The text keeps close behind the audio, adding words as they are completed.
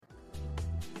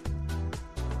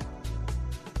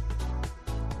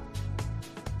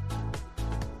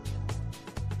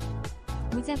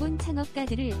무자본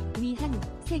창업가들을 위한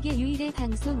세계 유일의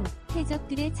방송,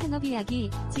 해적들의 창업 이야기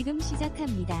지금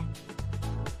시작합니다.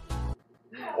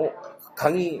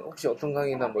 강의 혹시 어떤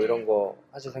강의나 뭐 이런 거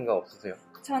하실 생각 없으세요?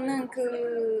 저는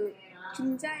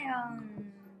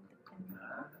김자연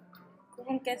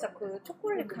그분께서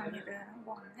초콜릿 강의를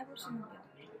한번 해보시는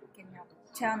게 어떻겠냐고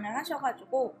제안을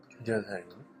하셔가지고. 김자연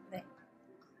사장님? 네.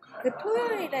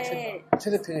 토요일에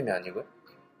최 대표님이 아니고요?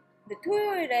 네,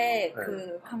 토요일에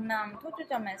강남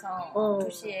토주점에서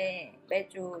 2시에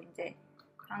매주 이제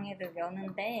강의를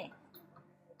여는데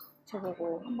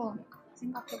저보고 한번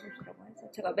생각해보시라고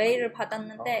해서 제가 메일을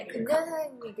받았는데 김자연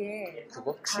사장님에게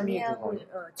그거? 강의하고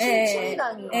취미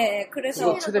강의. 네, 그래서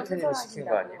그거 최 대표님이 시킨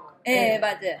거 아니에요? 네,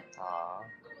 맞아요.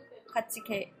 같이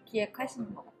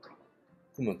기획하시는 것 같아요.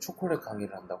 그러면 초콜릿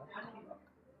강의를 한다고?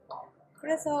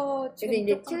 그래서 지금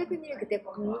근데 이제 최 대표님이 그때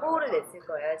공고를 냈을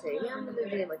거예요. 저희 회원분들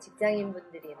중에 뭐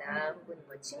직장인분들이나 혹은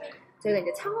뭐 저희가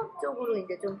이제 창업 쪽으로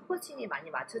이제 좀 포커싱이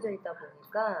많이 맞춰져 있다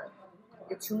보니까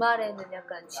이제 주말에는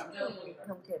약간 취미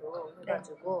형태로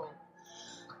해가지고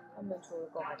하면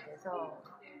좋을 것 같아서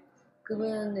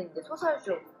그분은 이제 소설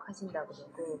쪽 하신다고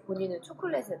그러고 본인은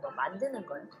초콜릿을 뭐 만드는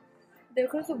거예요. 네,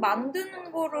 그래서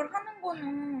만드는 거를 하는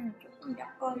거는 조금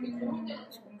약간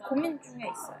지금 고민 중에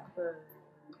있어요.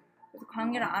 그래서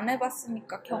강의를 안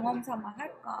해봤으니까 경험 삼아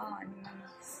할까 아니면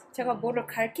제가 뭐를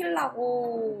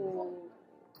가르치려고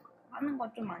하는 건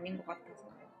좀 아닌 것 같아서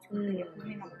지금 되게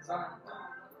고민하고 있어요.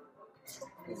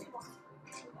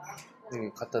 여기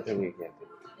갖다 대고 얘기해야 돼.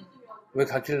 왜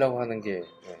가르치려고 하는 게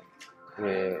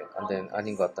왜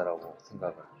아닌 것 같다라고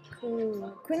생각을.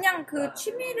 그냥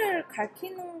취미를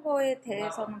가르치는 거에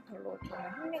대해서는 별로 저는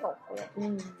흥미가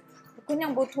없고요.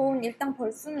 그냥 뭐 돈 일단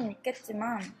벌 수는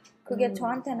있겠지만 그게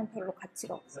저한테는 별로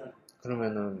가치가 없어요.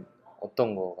 그러면은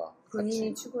어떤 거가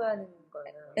본인이 추구하는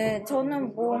거예요? 네,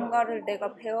 저는 무언가를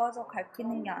내가 배워서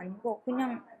가르치는 게 아니고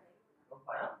그냥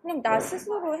나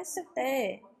스스로 했을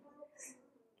때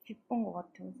기쁜 것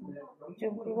같아요.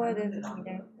 지금 그거에 대해서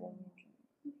굉장히 고민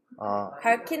중이에요.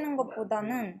 가르치는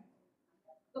것보다는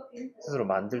스스로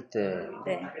만들 때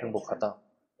행복하다?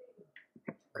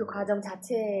 그 과정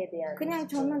자체에 대한 그냥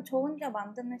저는 저 혼자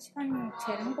만드는 시간이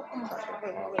제일 행복한 것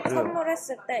같아요.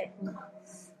 선물했을 때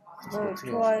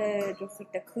좋아해줬을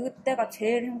때 그때가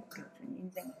제일 행복해요. 저는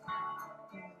인생에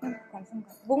행복한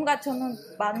순간. 뭔가 저는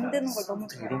만드는 걸 너무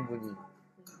좋아해요. 이런 분이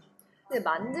근데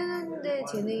만드는데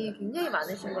재능이 굉장히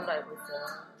많으신 걸로 알고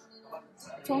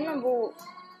있어요. 저는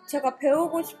제가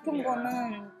배우고 싶은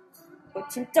거는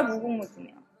진짜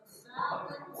무궁무진해요.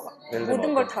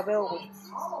 모든 걸 다 배우고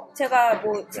싶어요. 제가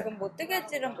지금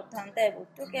뜨개질은 못하는데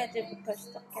뜨개질부터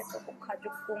시작해서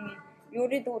가죽공예,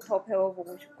 요리도 더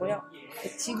배워보고 싶고요.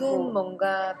 지금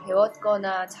뭔가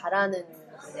배웠거나 잘하는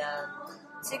분야?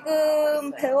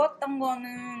 지금 배웠던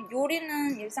거는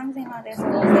요리는 일상생활에서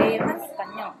매일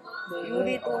하니까요.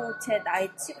 요리도 제 나이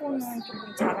치고는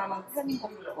조금 잘하는 편인 것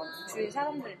같고 주위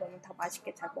사람들이 너무 다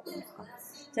맛있게 잘 먹으니까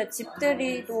제가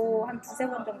집들이도 한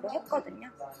 2-3번 정도 했거든요.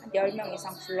 한 10명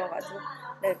이상 불러가지고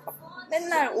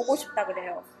맨날 오고 싶다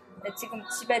그래요. 근데 지금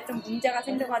집에 좀 문제가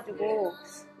생겨가지고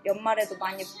연말에도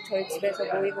많이 저희 집에서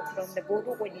모이고 그러는데 못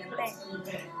오고 있는데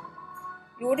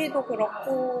요리도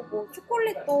그렇고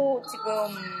초콜릿도 지금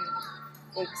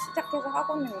시작해서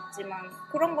하고는 있지만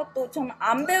그런 것도 저는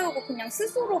안 배우고 그냥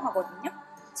스스로 하거든요.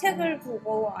 책을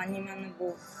보고 아니면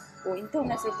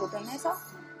인터넷을 보든 해서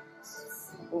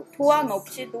도안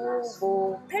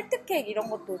없이도 펠트 케이크 이런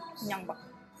것도 그냥 막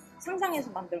상상해서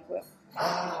만들고요.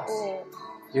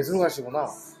 예술가시구나.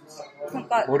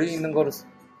 그러니까 머리 있는 거를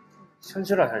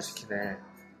현실화 잘 시키네.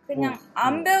 그냥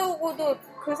안 배우고도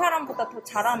그 사람보다 더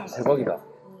잘하는 거예요.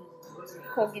 대박이다.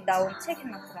 거기 나온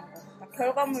책이나 그런 거.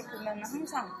 결과물 보면은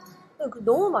항상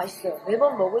너무 맛있어요.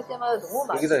 매번 먹을 때마다 너무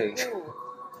맛있고.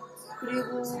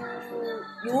 그리고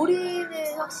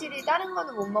요리는 확실히 다른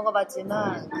거는 못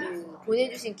먹어봤지만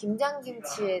보내주신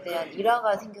김장김치에 대한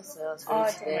일화가 생겼어요.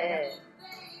 저희 집에.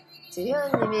 제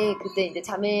회원님이 그때 이제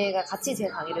자매가 같이 제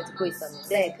강의를 듣고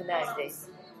있었는데 그날 이제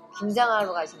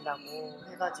김장하러 가신다고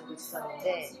해가지고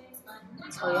주셨는데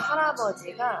저희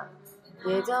할아버지가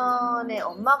예전에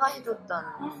엄마가 해줬던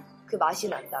그 맛이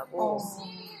난다고.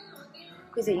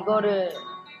 그래서 이거를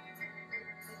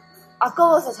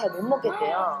아까워서 잘 못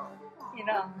먹겠대요.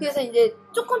 그래서 이제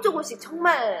조금씩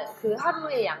정말 그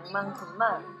하루의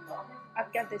양만큼만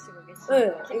아껴 드시고 계시죠.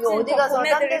 네, 이거 어디 가서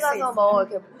딴 데 가서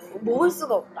이렇게 먹을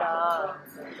수가 없다.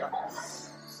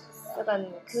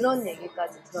 약간 그런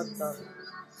얘기까지 들었던.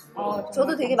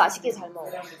 저도 되게 맛있게 잘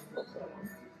먹어요.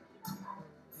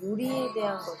 요리에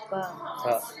대한 것과.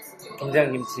 자,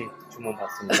 김장김치 주문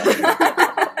받습니다.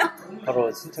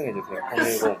 바로 신청해주세요.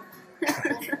 010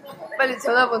 빨리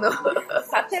전화번호.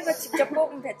 밭에서 직접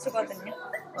뽑은 배추거든요.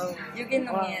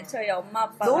 유기농이에요. 저희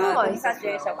엄마 너무 아빠가 맛있었어요. 농사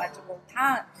지으셔가지고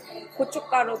다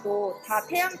고춧가루도 다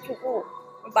태양초고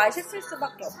맛있을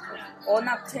수밖에 없어요.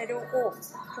 워낙 재료고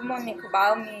부모님 그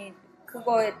마음이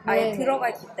그거에 아예 네. 들어가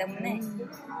있기 때문에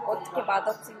어떻게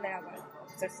맛없을래야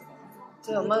없을 수가 없어요.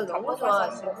 저희 엄마도 다 너무 뽑아서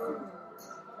좋아하시고.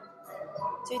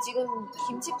 저희 지금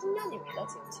김치 풍년입니다,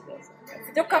 지금 집에서.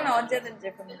 부족하면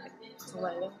언제든지 보내드릴게요.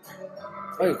 정말요?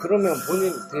 아니 그러면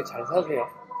본인 되게 잘 사세요.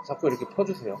 자꾸 이렇게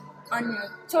퍼주세요. 아니요.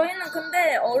 저희는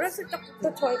근데 어렸을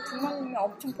적부터 저희 부모님이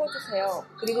엄청 퍼주세요.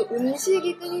 그리고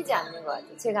음식이 끊이지 않는 것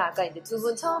같아요. 제가 아까 이제 두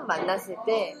분 처음 만났을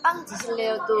때 빵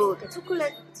드실래요? 또 이렇게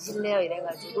초콜릿 드실래요?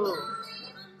 이래가지고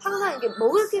항상 이게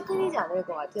먹을 게 끊이지 않을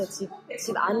것 같아요. 집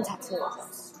안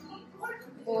자체에서.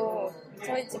 뭐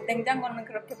저희 집 냉장고는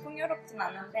그렇게 풍요롭진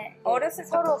않은데 어렸을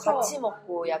서로 때부터 같이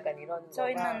먹고 약간 이런.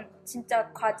 저희는 진짜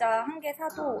과자 한 개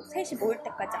사도 셋이 모일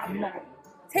때까지 안 먹어요.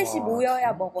 셋이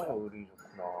모여야 먹어요. 우리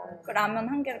좋구나. 그 라면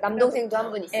한 개를 남동생도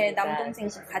한 분 있으니까. 네, 남동생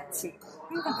같이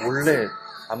항상 같이. 원래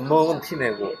안 먹은 티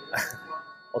내고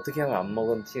어떻게 하면 안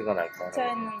먹은 티가 날까?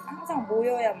 저희는 항상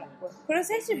모여야 먹고요. 그래서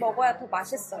셋이 먹어야 더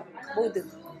맛있어요. 뭐든.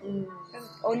 그래서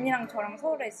언니랑 저랑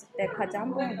서울에 있을 때 과자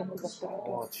한 봉을 먹고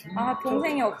먹더라도 아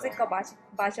동생이 없을까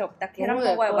맛이 없다. 걔랑 너무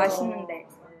먹어야 예뻐요. 맛있는데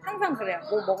항상 그래요.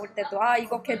 뭐 먹을 때도 아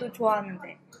이거 걔도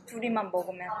좋아하는데 둘이만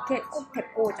먹으면 걔 꼭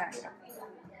데리고 오자 이러고.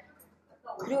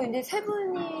 그리고 이제 세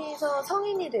분이서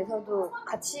성인이 돼서도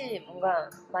같이 뭔가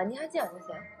많이 하지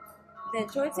않으세요? 네,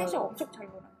 저희 셋이 엄청 잘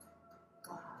놀아요.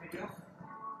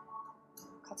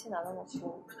 같이 나눠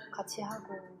먹고 같이 하고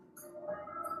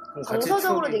그럼 같이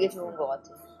정서적으로 추억이- 되게 좋은 것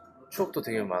같아요. 추억도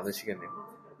되게 많으시겠네요.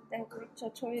 네,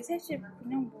 그렇죠. 저희 셋이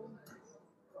그냥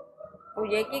뭐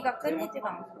얘기가 끊이지가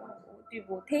않고 어디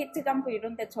뭐 데이트 장소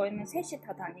이런데 저희는 셋이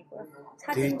다 다니고요.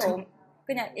 사진도 데이트?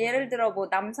 그냥 예를 들어 뭐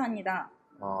남산이다.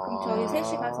 그럼 저희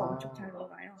셋이 가서 아. 엄청 잘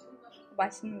놀아요.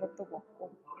 맛있는 것도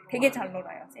먹고 되게 잘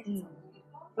놀아요. 셋이.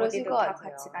 그러실 어디도 것 다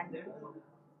같아요. 같이 다니고.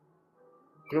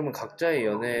 그러면 각자의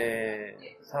연애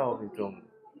사업이 좀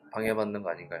방해받는 거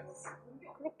아닌가요?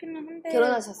 그렇기는 한데.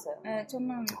 결혼하셨어요? 네,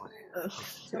 저는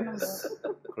뭐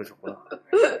그러셨구나.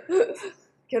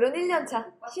 결혼 1년 차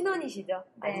신혼이시죠?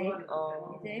 네. 아직?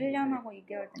 이제 1년하고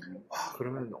 2개월 됐네요.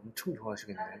 그러면 엄청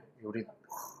좋아하시겠네. 요리.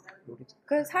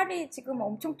 그 살이 지금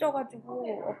엄청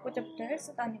쪄가지고 엊그제부터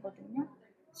헬스 다니거든요.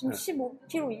 지금 네.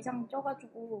 15kg 이상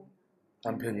쪄가지고.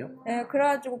 남편이요? 네,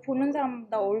 그래가지고 보는 사람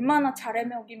나 얼마나 잘해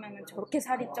먹이면 저렇게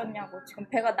살이 쪘냐고 지금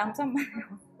배가 남산만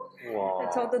해요. 우와.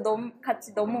 저도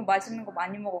같이 너무 맛있는 거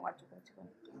많이 먹어가지고 지금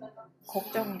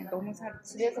걱정이에요. 너무 살이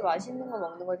찌. 집에서 맛있는 거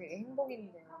먹는 거 되게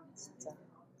행복인데 진짜.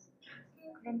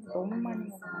 그런데 너무 많이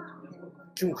먹어가지고.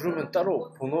 지금 그러면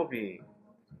따로 본업이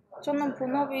저는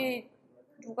본업이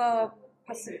누가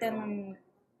봤을 때는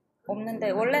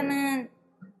없는데 원래는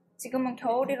지금은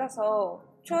겨울이라서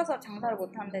추워서 장사를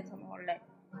못하는데 저는 원래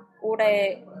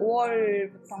올해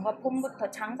 5월부터인가 봄부터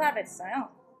장사를 했어요.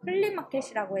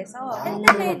 플리마켓이라고 해서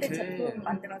핸드메이드 제품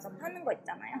만들어서 파는 거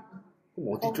있잖아요.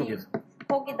 그럼 어디 쪽에서?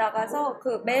 거기 나가서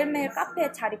그 매일매일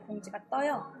카페에 자리 공지가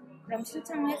떠요. 그럼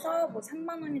신청해서 뭐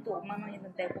 3만 원이든 5만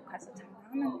원이든 내고 가서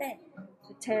장사하는데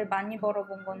제일 많이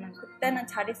벌어본 거는 그때는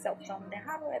자릿세 없었는데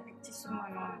하루에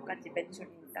 170만 원까지 매출이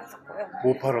났었고요.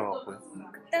 뭐 팔아갖고요?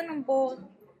 그때는 뭐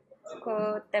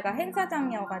그때가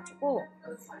행사장이어가지고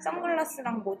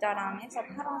선글라스랑 모자랑 해서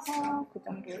팔아서 그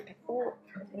정도 됐고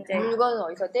이제 물건은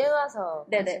어디서 떼와서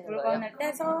네네 하시는 거예요? 물건을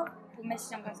떼서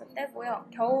도매시장 가서 떼고요.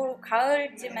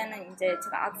 가을쯤에는 이제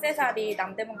제가 액세서리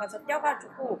남대문 가서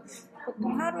떼가지고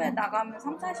보통 하루에 나가면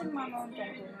 30-40만 원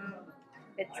정도는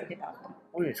매출이 나왔던 거예요.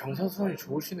 아니 장사 수완이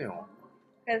좋으시네요.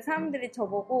 그래서 사람들이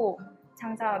저보고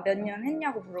장사 몇 년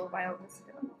했냐고 물어봐요.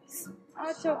 그래서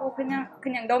아 저거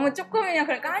그냥 너무 조금이냐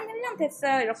그러니까 한 1년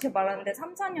됐어요 이렇게 말하는데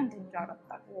 3-4년 된 줄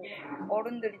알았다고.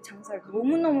 어른들이 장사를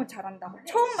너무너무 잘한다고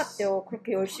처음 봤대요.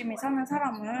 그렇게 열심히 사는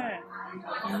사람을.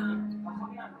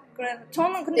 그래서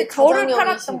저는 근데 저를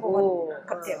팔았던 것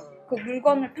같아요. 그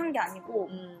물건을 판 게 아니고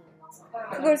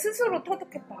그걸 스스로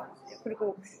터득했던 것 같아요.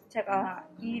 그리고 제가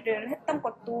일을 했던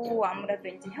것도 아무래도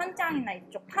이제 현장이나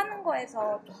이쪽 파는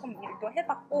거에서 조금 일도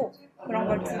해봤고 그런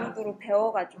걸 두루두루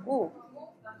배워가지고.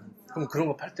 그럼 그런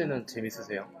거 팔 때는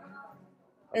재밌으세요?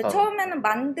 네, 처음에는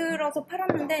만들어서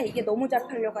팔았는데 이게 너무 잘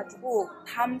팔려가지고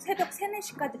밤 새벽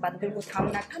 3-4시까지 만들고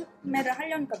다음날 판매를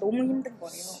하려니까 너무 힘든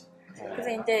거예요. 그래서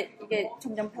이제 이게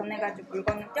점점 변해가지고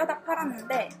물건을 떼다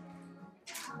팔았는데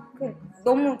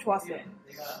너무 좋았어요.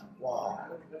 와.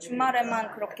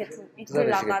 주말에만 그렇게 이틀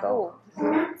나가도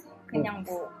그냥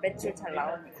뭐 매출 잘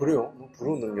나오니까. 그래요? 뭐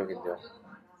부러운 능력인데요.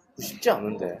 쉽지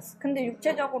않은데. 근데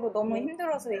육체적으로 너무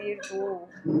힘들어서 이 일도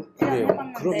그래요.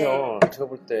 해봤는데. 그러면 제가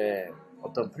볼 때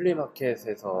어떤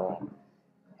플리마켓에서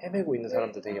헤매고 있는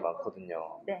사람들 되게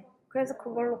많거든요. 네. 그래서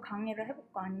그걸로 강의를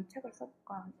해볼까 아니면 책을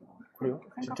써볼까. 그래요?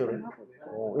 진짜로요? 하고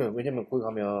있고. 예, 왜냐면 거기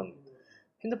가면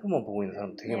핸드폰만 보고 있는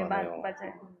사람 되게 네, 많아요.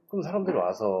 맞아요. 그럼 사람들이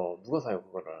와서 누가 사요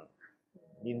그거를?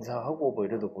 인사하고 뭐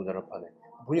이래도 모자랄 판에.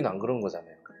 본인 안 그런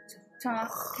거잖아요. 그렇죠. 저는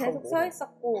계속 서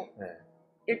있었고 네.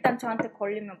 일단 저한테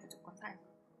걸리면 무조건 사요.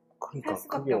 그러니까 살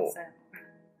수밖에 그게 없어요.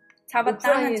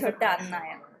 잡았다 하면 절대 안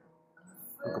나요.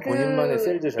 그러니까 본인만의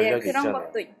셀즈 전략이 그런 있잖아요.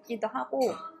 것도 있기도 하고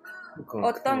그러니까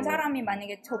어떤 사람이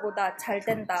만약에 저보다 잘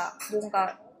된다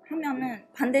뭔가 하면은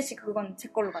반드시 그건 제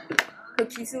걸로 간다. 그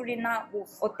기술이나 뭐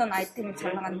어떤 아이템이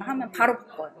잘 나간다 하면 바로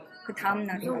바꿔요. 그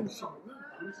다음날이나.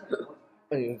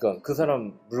 아니 그러니까 그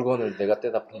사람 물건을 내가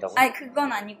떼다 판다고? 아니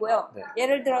그건 아니고요. 네.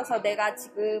 예를 들어서 내가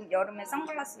지금 여름에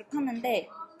선글라스를 파는데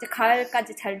이제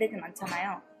가을까지 잘 되진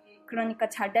않잖아요. 그러니까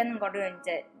잘 되는 거를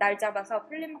이제 날 잡아서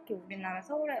플리마켓 우리나라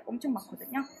서울에 엄청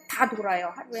많거든요. 다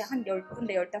돌아요. 하루에 한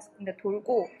 10군데 15군데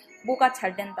돌고 뭐가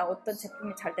잘 된다 어떤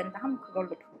제품이 잘 된다 하면 그걸로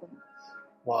바꾸는 거예요.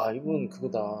 와 이분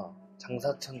그거다.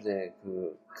 장사천재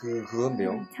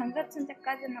그건데요.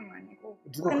 장사천재까지는 아니고.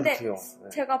 누가 근데 그렇게요? 네.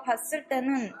 제가 봤을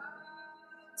때는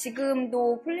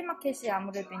지금도 플리마켓이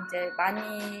아무래도 이제 많이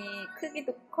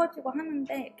크기도 커지고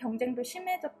하는데 경쟁도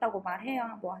심해졌다고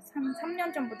말해요. 뭐 한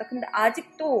 3년 전보다. 근데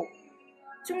아직도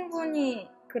충분히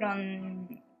그런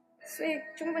수익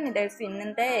충분히 낼 수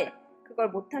있는데 그걸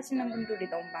못 하시는 분들이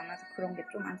너무 많아서 그런 게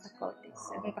좀 안타까울 때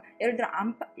있어요. 그러니까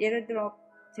예를 들어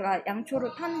제가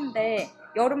양초를 파는데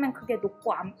여름엔 그게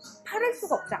녹고 팔을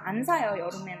수가 없어요. 안 사요.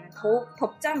 여름에는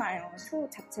덥잖아요. 초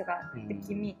자체가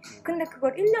느낌이. 근데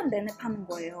그걸 1년 내내 파는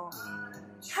거예요.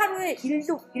 하루에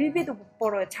일비도 못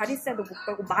벌어요. 자릿세도 못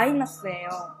벌고 마이너스예요.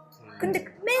 근데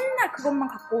맨날 그것만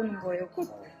갖고 오는 거예요.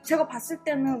 제가 봤을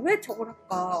때는 왜 저걸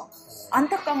할까?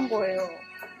 안타까운 거예요.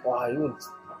 와 이건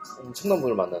엄청난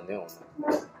분을 만났네요.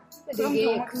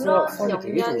 되게 그런 되게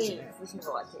역량이 좋으시네. 있으신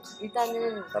것 같아요.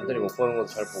 일단은 남들이 못 보는 것도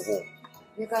잘 보고.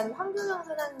 약간 황교정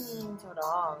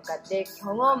사장님처럼 그러니까 내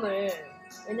경험을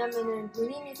왜냐면은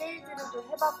본인이 세일즈를 또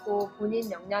해봤고 본인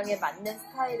역량에 맞는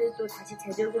스타일을 또 다시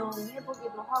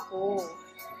재적용해보기도 하고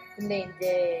근데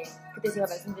이제 그때 제가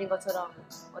말씀드린 것처럼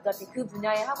어차피 그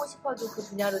분야에 하고 싶어도 그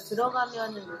분야로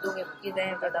들어가면은 노동에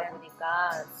묶이는 거다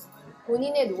보니까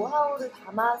본인의 노하우를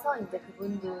담아서 이제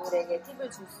그분들에게 팁을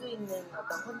줄 수 있는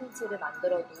어떤 콘텐츠를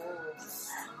만들어도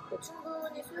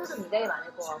충분히 수요도 굉장히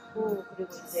많을 것 같고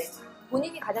그리고 이제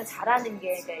본인이 가장 잘하는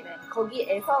게 그러니까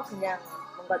거기에서 그냥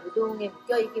뭔가 노동에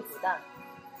묶여있기보다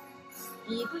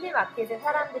이 플리마켓에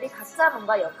사람들이 각자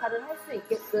뭔가 역할을 할 수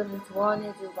있게끔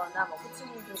조언해주거나 뭐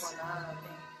코칭해주거나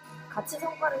같이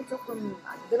성과를 조금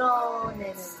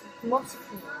만들어내는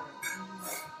붕업시키는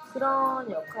그런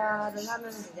역할을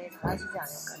하면 굉장히 잘하시지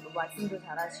않을까. 뭐 말씀도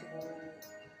잘하시고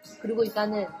그리고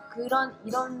일단은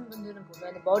이런 분들은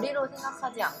보면 머리로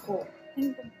생각하지 않고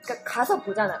그러니까 가서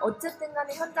보잖아요. 어쨌든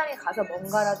간에 현장에 가서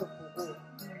뭔가라도 보고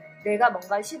내가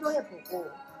뭔가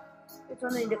시도해보고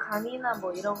저는 이제 강의나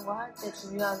뭐 이런 거 할 때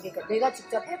중요한 게 그러니까 내가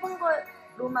직접 해본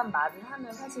거로만 말을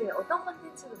하면 사실 어떤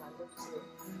컨텐츠를 만들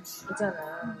수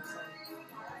있잖아요.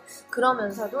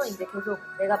 그러면서도 이제 계속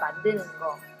내가 만드는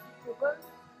거 혹은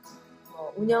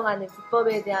뭐 운영하는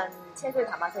기법에 대한 책을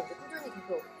담아서 이제 꾸준히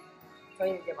계속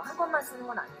저희는 이제 뭐 한 권만 쓰는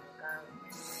건 아니니까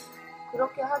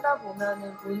그렇게 하다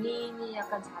보면은 본인이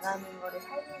약간 잘하는 거를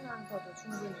살리면서도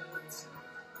충분히 좀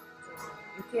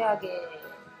유쾌하게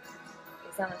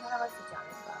일상을 살아갈 수 있지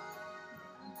않을까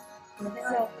그런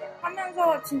생각이 들어요.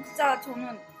 하면서 진짜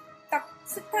저는 딱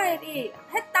스타일이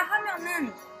했다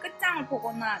하면은 끝장을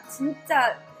보거나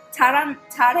진짜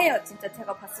잘해요. 진짜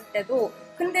제가 봤을 때도.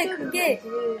 근데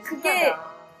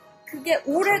그게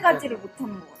오래 가지를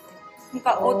못하는 것 같아요.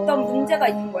 그러니까 어떤 문제가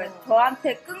있는 거예요.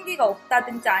 저한테 끈기가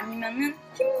없다든지 아니면은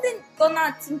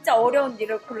힘들거나 진짜 어려운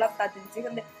일을 골랐다든지.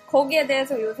 근데 거기에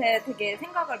대해서 요새 되게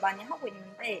생각을 많이 하고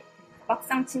있는데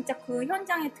막상 진짜 그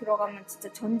현장에 들어가면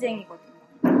진짜 전쟁이거든요.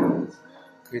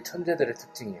 그게 천재들의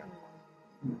특징이야.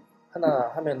 하나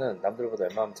하면은 남들보다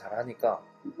웬만하면 잘하니까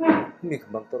흥미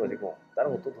금방 떨어지고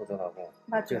다른 거 또 도전하고.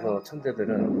 맞아요. 그래서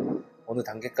천재들은 어느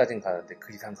단계까지는 가는데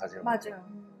그 이상 가지는 못해요. 맞아요.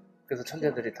 그래서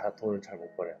천재들이 다 돈을 잘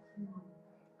못 벌어요.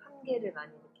 한계를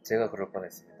많이 느끼고 제가 그럴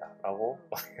뻔했습니다. 라고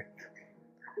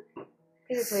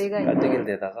그래서 저희가 깔때기를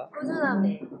내다가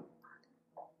꾸준함에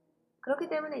그렇기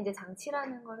때문에 이제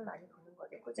장치라는 거를 많이 보는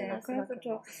거죠. 네,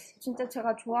 그래서 진짜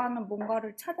제가 좋아하는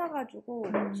뭔가를 찾아가지고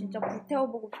진짜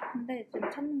불태워보고 싶은데 지금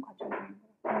찾는 과정이에요.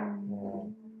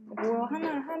 뭐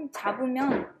하나를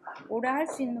잡으면 오래 할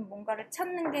수 있는 뭔가를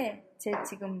찾는 게 제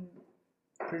지금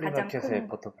플리마켓의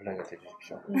버터플라이가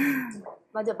되주십시오.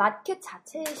 맞아, 마켓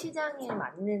자체의 시장에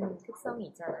맞는 특성이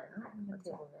있잖아요.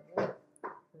 어떻게 보면은.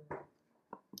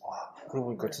 와, 그러고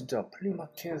보니까 진짜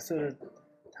플리마켓을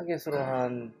타겟으로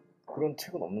한 그런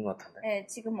책은 없는 것 같은데. 네,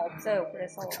 지금 없어요.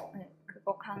 그래서 네,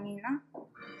 그거 강의나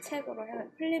책으로 해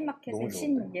플리마켓의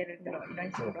신 예를 들어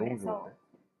이런 식으로 너무 해서. 좋은데?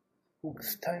 혹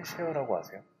스타일 쉐어라고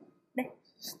아세요? 네.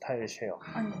 스타일 쉐어.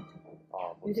 아니요.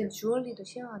 아, 요즘 주얼리도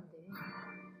쉐어한대.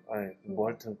 아니, 뭐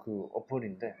하여튼 그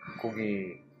어플인데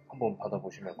거기 한번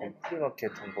받아보시면 거기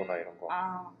플리마켓 정보나 이런 거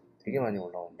되게 많이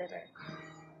올라오는데. 네네.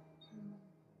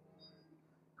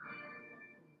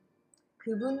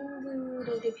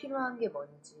 그분들에게 필요한 게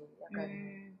뭔지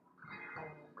약간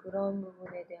그런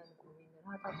부분에 대한 고민을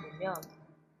하다 보면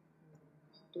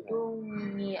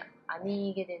노동이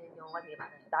아니게 되는 경우가 되게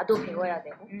많아요. 나도 배워야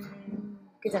되고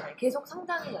그잖아요. 계속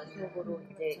성장의 연속으로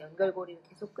이제 연결고리를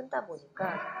계속 끊다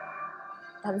보니까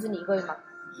단순히 이걸 막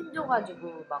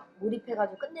힘줘가지고 막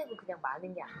몰입해가지고 끝내고 그냥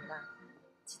마는 게 아니라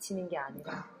지치는 게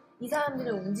아니라 이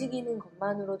사람들을 움직이는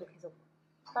것만으로도 계속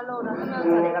팔로우를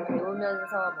하면서 내가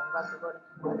배우면서 뭔가 그거를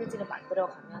컨텐츠를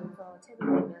만들어가면서 책을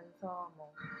내면서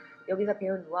뭐 여기서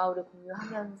배운 노하우를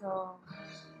공유하면서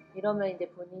이러면 이제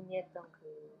본인이 했던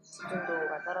그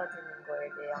집중도가 떨어지는 거에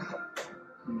대한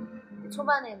것도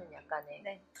초반에는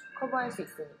약간의 커버할 수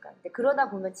있으니까 근데 그러다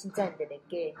보면 진짜 이제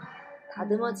내게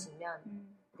다듬어지면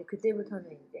이제 그때부터는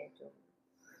이제 좀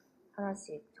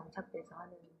하나씩 정착돼서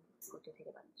하는 것도 되게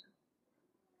많죠.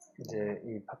 이제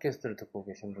이 팟캐스트를 듣고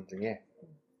계신 분 중에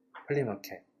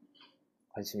플리마켓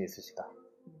관심이 있으시다,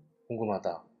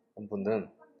 궁금하다 한 분은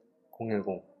 010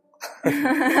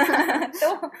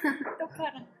 또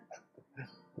팔아.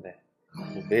 네,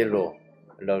 뭐 메일로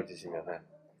연락을 주시면은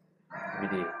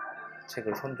미리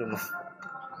책을 선주문.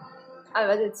 아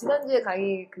맞아요. 지난주에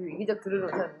강의 그 이기적 들으러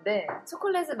오셨는데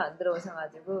초콜릿을 만들어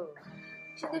오셔가지고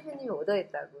신 대표님이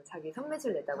오더했다고 자기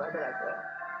선매출 냈다고 하더라고요.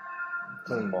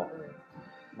 저는 뭐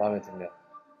마음에 들면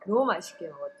너무 맛있게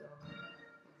먹었죠.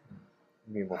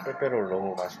 이미 뭐 빼빼로를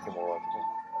너무 맛있게 먹어가지고.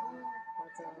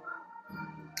 맞아.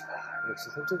 역시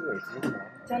손재주가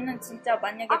있으니까. 저는 진짜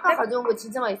만약에 아까 가져온 거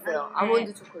진짜 맛있어요.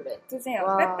 아몬드 초콜릿. 드세요.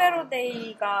 와.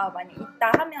 빼빼로데이가 많이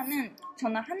있다 하면은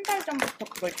저는 한 달 전부터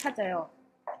그걸 찾아요.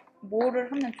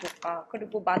 뭐를 하면 좋을까.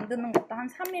 그리고 만드는 것도 한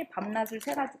 3일 밤낮을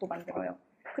새가지고 만들어요.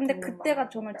 근데 그때가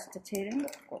저는 진짜 제일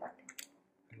행복할 것 같아요.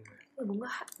 뭔가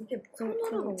이렇게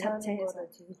손으로 뭔가 하는 거를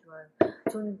되게 좋아해요.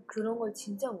 저는 그런 걸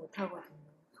진짜 못하거든요.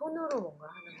 손으로 뭔가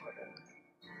하는 거를.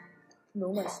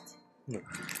 너무 맛있지.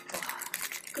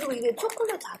 그리고 이게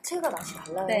초콜릿 자체가 맛이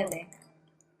달라요. 네네.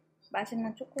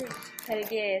 맛있는 초콜릿.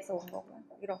 벨기에에서 온 거고요.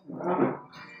 이런 거.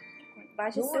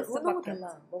 맛있을 너무 수밖에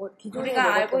달라.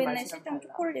 우리가 알고 있는 실전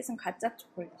초콜릿은 가짜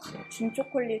초콜릿이에요. 준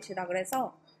초콜릿이라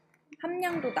그래서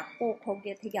함량도 낮고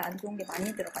거기에 되게 안 좋은 게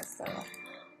많이 들어가 있어요.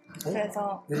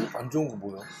 그래서 안 좋은 거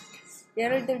뭐요?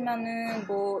 예를 들면은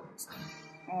뭐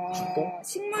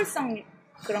식물성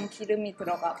그런 기름이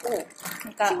들어가고,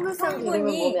 그러니까 식물성 기름은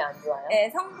몸에 안 좋아요? 네,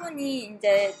 성분이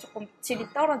이제 조금 질이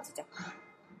떨어지죠.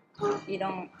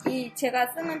 제가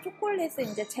쓰는 초콜릿은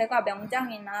이제 제가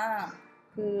명장이나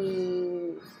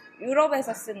그 유럽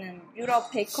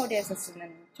베이커리에서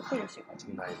쓰는 초콜릿이거든요.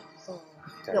 정말.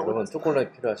 자, 여러분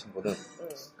초콜릿 필요하신 분은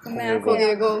구매하세요.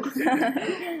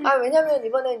 010. 아 왜냐면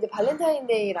이번에 이제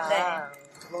발렌타인데이랑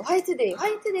뭐 화이트데이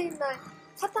날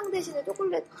사탕 대신에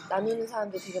초콜릿 나누는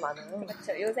사람들 되게 많아요.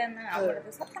 그렇죠. 요새는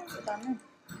아무래도 사탕보다는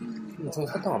저는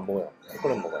사탕 안 먹어요.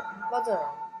 초콜릿 먹어요.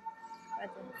 맞아요.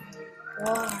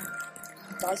 와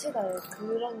맛이 나요.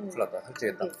 그런 큰일 났다.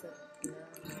 살찌겠다.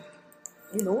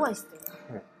 이게 너무 맛있어요.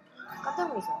 깜짝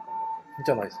놀랐어요.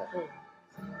 진짜 맛있어요.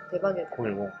 대박이에요.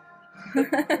 010.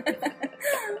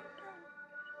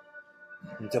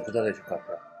 진짜 부자 되실 것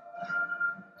같아요.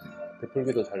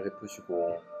 베풀기도 잘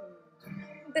베푸시고.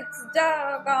 근데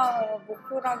부자가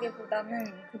목표라기보다는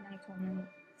그냥 저는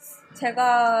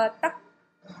제가 딱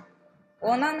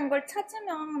원하는 걸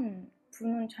찾으면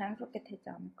부는 자연스럽게 되지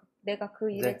않을까. 내가 그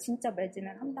일에 진짜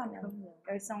매진을 한다면,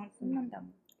 열성을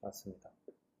쏟는다면. 맞습니다.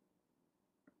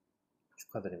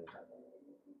 축하드립니다.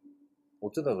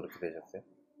 어쩌다 그렇게 되셨어요?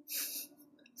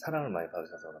 사랑을 많이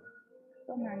받으셔서 그러나?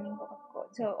 그건 아닌 것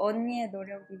같고, 저 언니의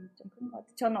노력이 좀 큰 것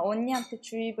같아요. 저는 언니한테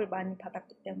주입을 많이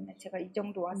받았기 때문에 제가 이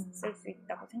정도 왔을 수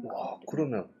있다고 생각하거든요. 와,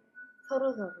 그러면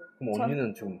서로. 그럼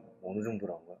언니는 지금 어느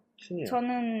정도로 한 거야? 신이에요?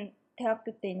 저는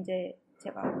대학교 때 이제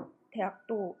제가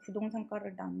대학도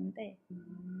부동산과를 나왔는데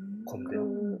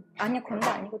건대요? 아니요, 건대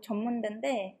아니고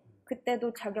전문대인데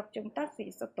그때도 자격증 딸 수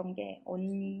있었던 게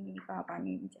언니가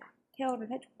많이 이제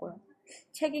케어를 해줬고요.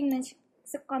 책 읽는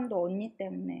습관도 언니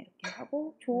때문에 이렇게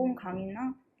하고 좋은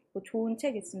강의나 뭐 좋은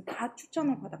책 있으면 다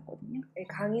추천을 받았거든요. 네,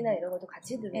 강의나 이런 것도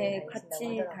같이 들으러 네,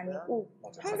 같이 다니고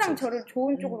항상 저를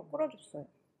좋은 쪽으로 끌어줬어요.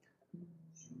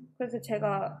 그래서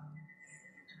제가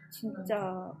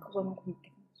진짜 그거는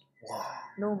고맙게. 와,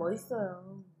 너무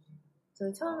멋있어요.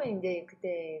 저는 처음에 이제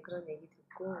그때 그런 얘기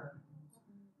듣고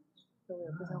너무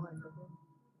옆에 서가지고.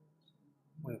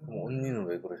 그럼 언니는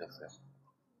왜 그러셨어요?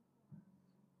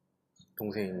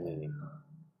 동생이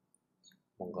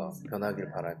뭔가 변하길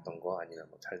바랐던 거 아니면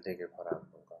뭐 잘 되길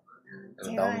바랐던 거?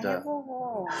 제가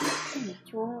해보고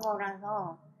좋은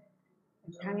거라서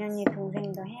당연히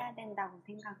동생도 해야 된다고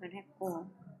생각을 했고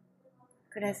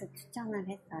그래서 추천을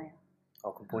했어요.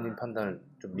 그럼 본인 판단을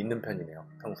좀 믿는 편이네요,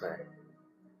 평소에.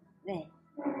 네.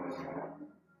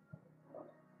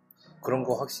 그런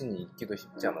거 확신이 있기도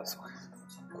쉽지 않아서.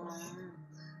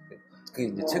 그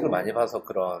이제 책을 많이 봐서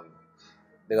그런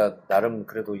내가 나름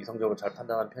그래도 이성적으로 잘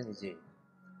판단한 편이지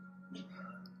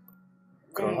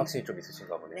그런 네. 확신이 좀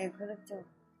있으신가 보네요. 네, 그렇죠.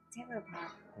 책을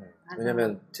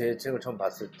왜냐면 제 책을 처음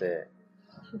봤을 때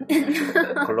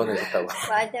걸러내셨다고.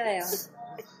 맞아요.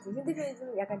 핸드폰이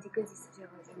좀 약간 뒤끝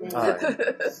있으셔가지고. 네.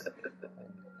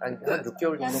 아니 한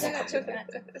 6개월 정도만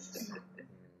봤는데.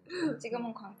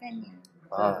 지금은 광팬이에요.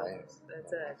 네.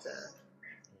 맞아.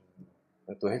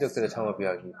 또 해적들의 창업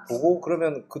이야기 보고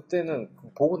그러면 그때는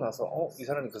보고 나서 이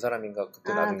사람이 그 사람인가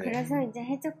그때 나중에. 그래서 이제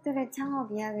해적들의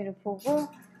창업 이야기를 보고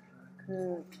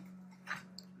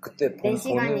그때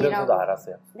시간이라고. 보면서도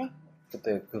알았어요. 네.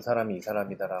 그때 그 사람이 이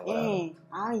사람이다라는 걸. 네.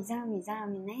 이 사람이 이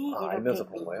사람이네. 이렇게 알면서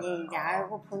본 거예요? 네, 이제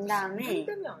알고 본 다음에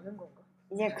때문에 아는 건가?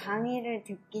 이제 강의를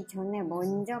듣기 전에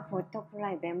먼저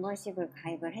버터플라이 멤버십을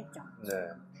가입을 했죠. 네.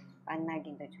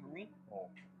 만나기도 전에.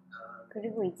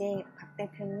 그리고 이제 박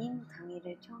대표님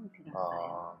강의를 처음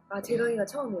들었어요. 제 강의가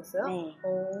처음이었어요? 네.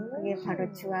 그게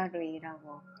바로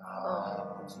주하루이라고.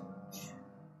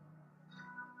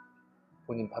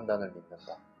 본인 판단을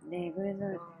믿는다. 네, 그래서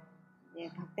이제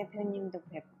박 대표님도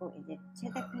뵙고 이제 최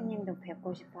대표님도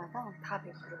뵙고 싶어서 다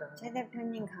뵙고 최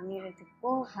대표님 강의를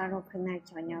듣고 바로 그날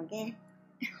저녁에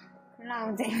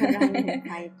클라우드와를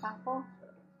가입하고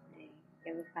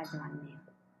여기까지 왔네요.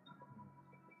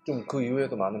 좀 그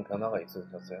이후에도 많은 변화가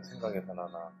있으셨어요? 생각의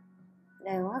변화나.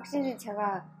 네, 확실히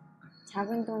제가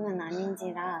작은 돈은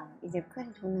아닌지라 이제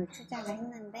큰 돈을 투자를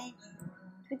했는데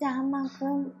투자한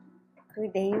만큼 그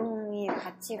내용의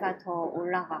가치가 더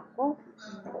올라갔고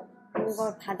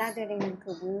그걸 받아들이는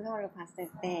그 문서를 봤을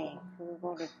때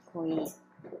그거를 거의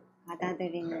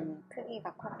받아들이는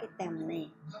크기가 컸기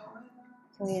때문에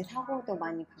저의 사고도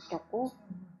많이 바뀌었고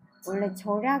원래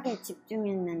절약에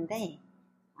집중했는데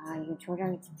이거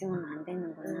절약에 집중하면 안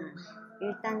되는구나.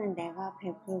 일단은 내가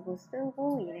베풀고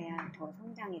쓰고 이래야 더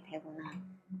성장이 되구나.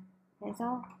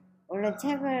 그래서 원래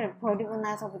책을 버리고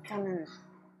나서부터는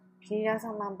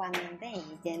빌려서만 봤는데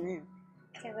이제는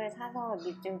책을 사서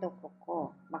밑줄도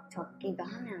긋고 막 적기도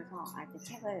하면서 아주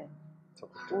책을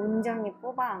온전히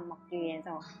뽑아 먹기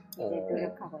위해서 이제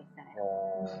노력하고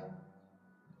있어요.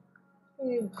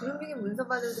 구름 비행기 문서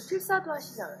받으면서 필사도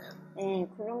하시잖아요. 네,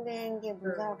 구름 비행기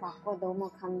문서를 받고 너무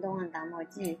감동한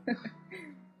나머지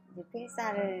이제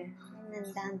필사를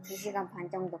했는데 한 2시간 반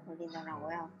정도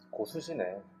걸리더라고요.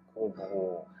 고수시네. 그걸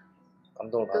보고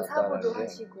감동을 또 받았다는 사고도 게.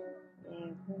 하시고.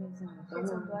 네, 그래서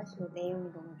실천도 하시고. 그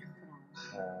내용이 너무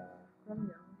좋더라고요.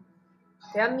 그럼요.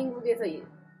 대한민국에서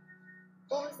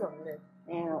뽑을 수 없는.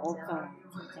 네, 없어요.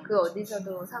 진짜. 그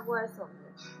어디서도 사고할 수 없는.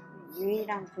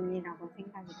 유일한 분이라고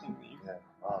생각이 되네요. 네.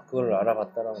 그걸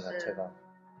알아봤다는 자체가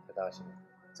대단하십니다.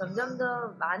 점점 더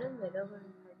많은 매력을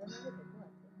발견하게 될 것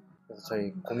같아요. 그래서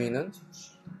저희 고민은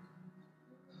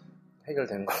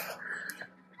해결된 걸로.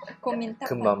 고민 딱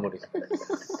금 마무리.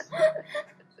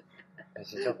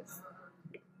 아시죠?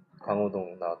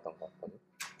 강호동 나왔던 거 같거든요.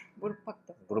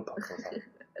 무릎팍도사.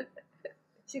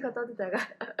 시가 떠들다가.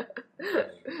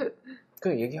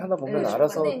 그 얘기하다 보면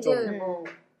알아서 근데 좀. 이제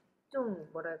좀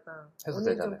뭐랄까.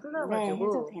 해소되잖아요. 좀 풀려가지고. 네,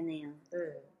 해소되네요.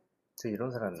 네. 저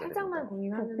이런 사람들. 살짝만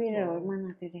고민하는 복비를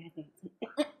얼마나 드려야 될지.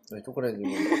 네, 쪼그라지고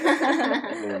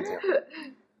놓으세요.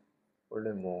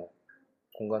 원래 뭐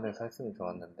공간에서 했으면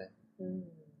좋았는데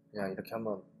그냥 이렇게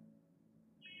한번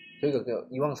저희가 그냥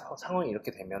이왕 상황이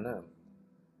이렇게 되면은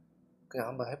그냥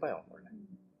한번 해봐요. 원래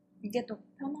이게 더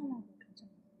편안하고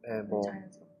괜찮아요. 네, 뭐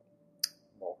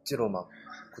억지로 막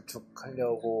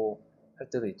구축하려고 할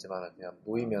때도 있지만 그냥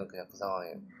놓이면 그냥 그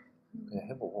상황에 그냥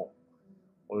해보고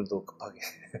오늘도 급하게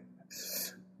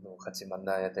또 같이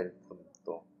만나야 될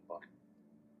분도 뭐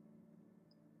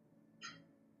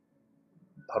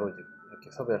바로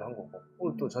이렇게 섭외를 한 거고.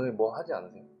 오늘 또 저녁에 뭐 하지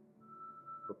않으세요?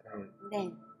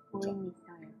 네, 모임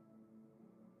있어요.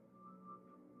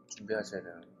 준비하셔야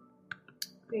되는.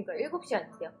 그러니까 7시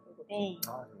아니세요? 7시. 네.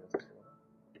 아, 지금 6시구나.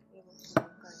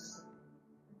 7시까지.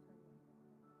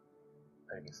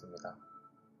 알겠습니다.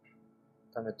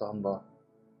 다음에 또 한번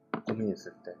고민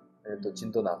있을 때, 또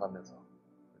진도 나가면서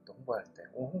또 홍보할 때,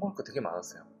 홍보할 거 되게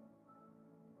많았어요.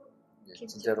 이제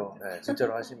진짜로, 네,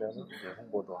 진짜로 하시면 이제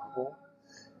홍보도 하고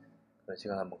그런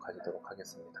시간 한번 가지도록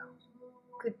하겠습니다.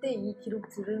 그때 이 기록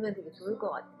들으면 되게 좋을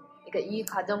것 같아요. 그러니까 이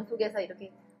과정 속에서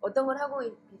이렇게 어떤 걸 하고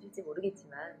계실지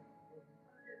모르겠지만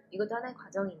이것도 하나의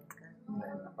과정이니까.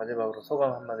 네, 마지막으로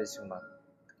소감 한마디씩만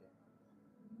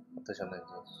어떠셨는지.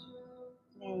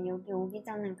 네, 여기 오기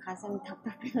전엔 가슴이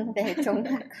답답했는데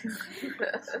정말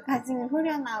가슴이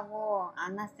후련하고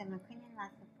안 왔으면 큰일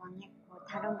났을 뻔했고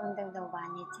다른 분들도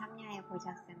많이 참여해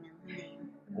보셨으면 하네요.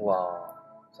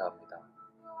 우와, 감사합니다.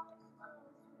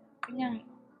 그냥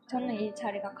저는 이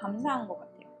자리가 감사한 것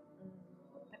같아요.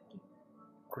 딱히.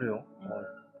 그래요?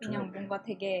 그냥 뭔가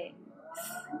되게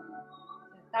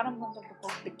다른 분들도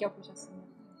꼭 느껴보셨으면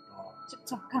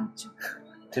추천, 강추.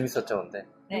 재밌었죠, 근데?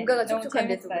 네, 뭔가가 너무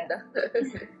촉촉한데 두 재밌어요. 분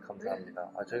다.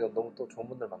 감사합니다. 저희가 너무 또 좋은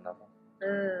분들 만나서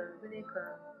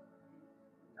그러니까.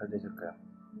 잘 되실 거예요.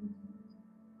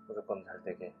 무조건 잘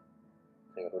되게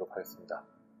저희가 노력하겠습니다.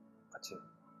 같이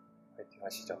파이팅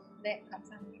하시죠. 네,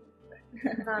 감사합니다.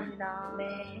 감사합니다.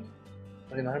 네.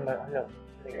 우리는 하려고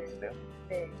얘기 없으세요?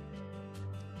 네.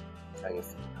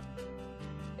 알겠습니다.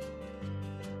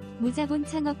 무자본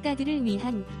창업가들을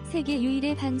위한 세계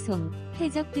유일의 방송,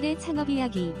 해적들의 창업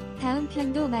이야기. 다음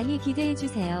편도 많이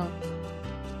기대해주세요.